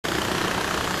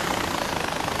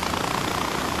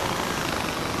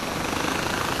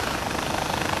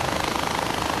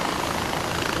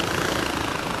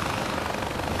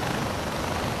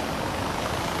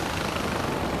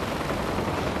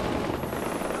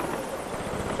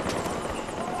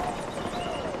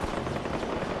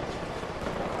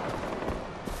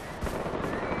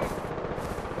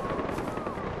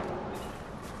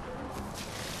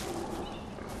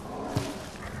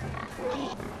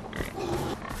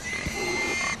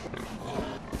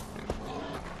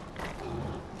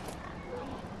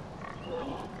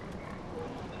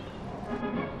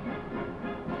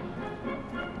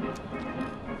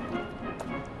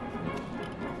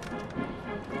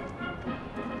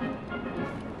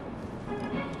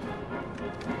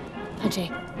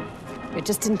Ajay, we're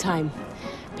just in time.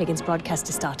 Pagan's broadcast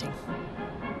is starting.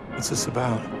 What's this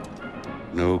about?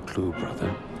 No clue,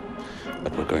 brother.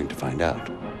 But we're going to find out.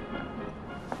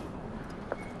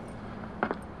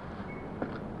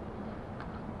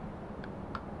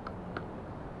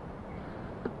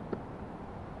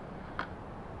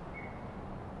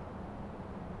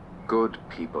 Good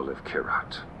people of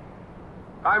Kirat,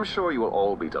 I'm sure you will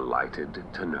all be delighted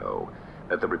to know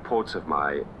that the reports of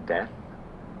my death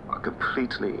are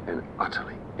completely and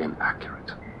utterly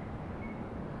inaccurate.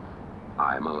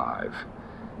 I am alive,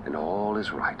 and all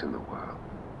is right in the world.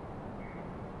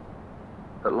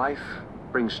 But life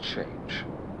brings change,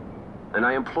 and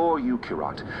I implore you,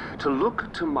 Kirat, to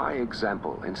look to my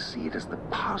example and see it as the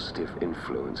positive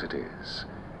influence it is.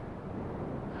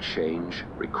 Change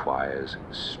requires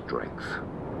strength,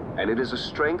 and it is a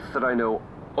strength that I know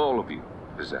all of you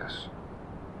possess.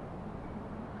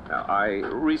 Now, I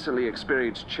recently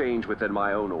experienced change within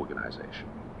my own organization.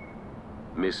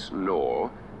 Miss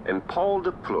Noor and Paul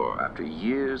DePleur, after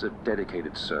years of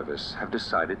dedicated service, have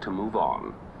decided to move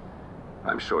on.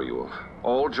 I'm sure you will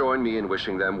all join me in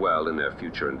wishing them well in their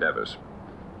future endeavors.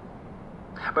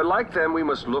 But like them, we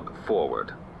must look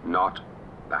forward, not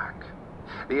back.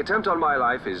 The attempt on my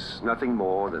life is nothing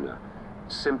more than a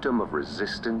symptom of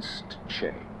resistance to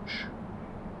change.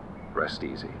 Rest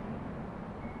easy.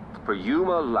 For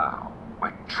Yuma Lau,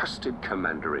 my trusted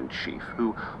commander-in-chief,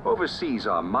 who oversees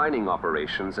our mining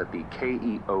operations at the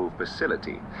KEO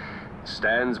facility,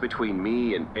 stands between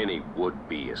me and any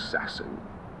would-be assassin.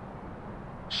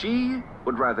 She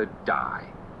would rather die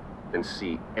than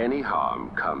see any harm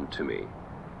come to me.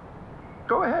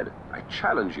 Go ahead, I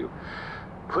challenge you.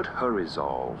 Put her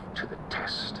resolve to the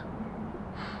test.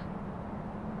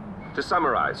 To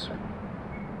summarize,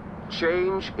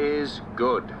 change is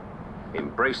good.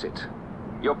 Embrace it.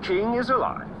 Your king is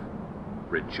alive.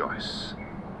 Rejoice.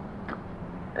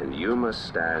 And Yuma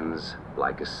stands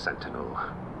like a sentinel,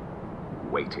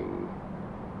 waiting.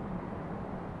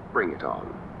 Bring it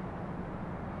on.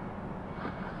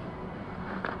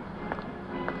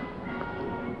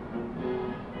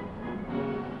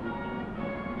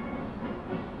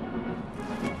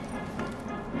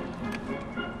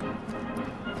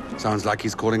 Sounds like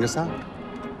he's calling us out.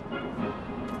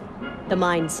 The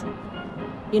mines.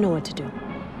 You know what to do.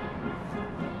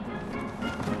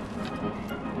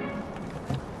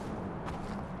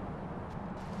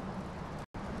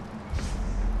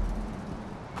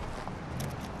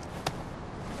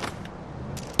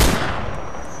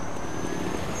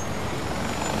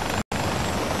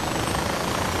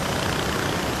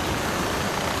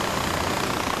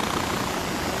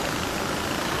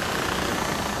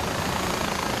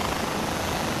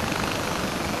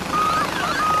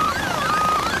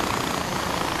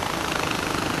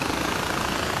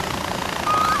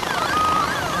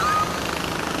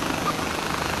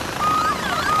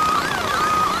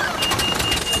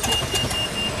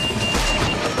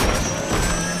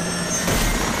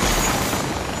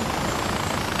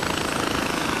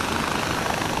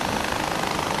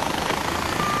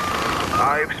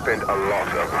 I've spent a lot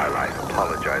of my life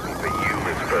apologizing for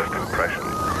Yuma's first impression.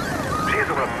 She has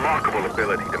a remarkable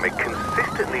ability to make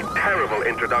consistently terrible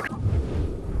introductions.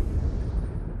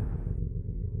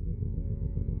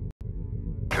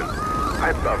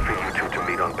 I'd love for you two to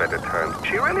meet on better terms.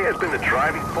 She really has been the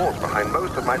driving force behind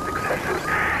most of my successes.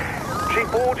 She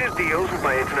forges deals with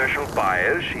my international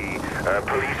buyers. She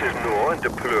polices Noor and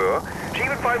DePleur. She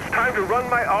even finds time to run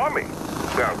my army.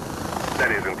 Well,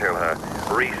 that is until her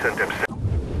recent obsession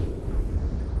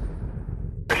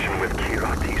with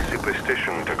Kirati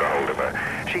superstition took a hold of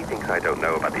her. She thinks I don't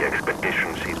know about the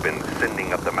expeditions she's been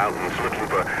sending up the mountains looking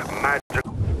for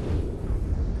magical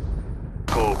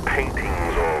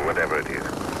paintings or whatever it is.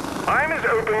 I'm as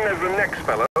open as the next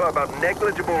fellow about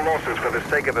negligible losses for the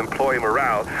sake of employee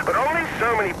morale, but only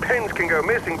so many pens can go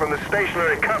missing from the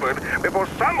stationery cupboard before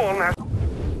someone has